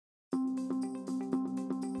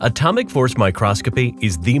Atomic force microscopy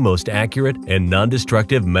is the most accurate and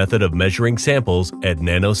non-destructive method of measuring samples at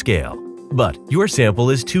nanoscale. But your sample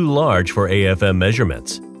is too large for AFM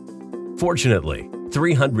measurements. Fortunately,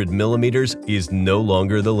 300 millimeters is no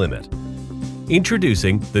longer the limit.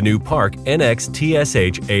 Introducing the new Park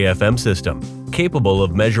NX-TSH AFM system, capable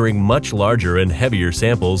of measuring much larger and heavier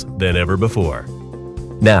samples than ever before.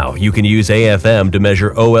 Now you can use AFM to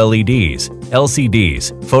measure OLEDs,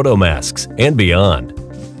 LCDs, photomasks, and beyond.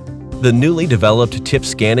 The newly developed tip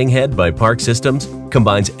scanning head by Park Systems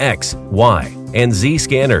combines X, Y, and Z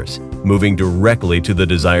scanners, moving directly to the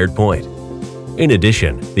desired point. In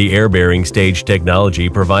addition, the air-bearing stage technology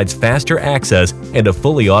provides faster access and a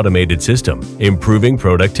fully automated system, improving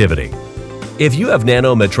productivity. If you have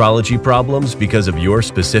nanometrology problems because of your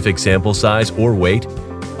specific sample size or weight,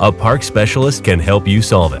 a Park specialist can help you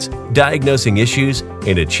solve it, diagnosing issues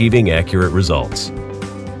and achieving accurate results.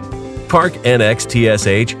 Park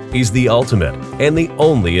NX-TSH is the ultimate and the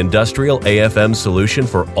only industrial AFM solution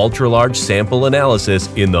for ultra-large sample analysis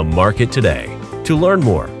in the market today. To learn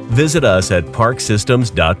more, visit us at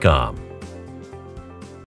parksystems.com.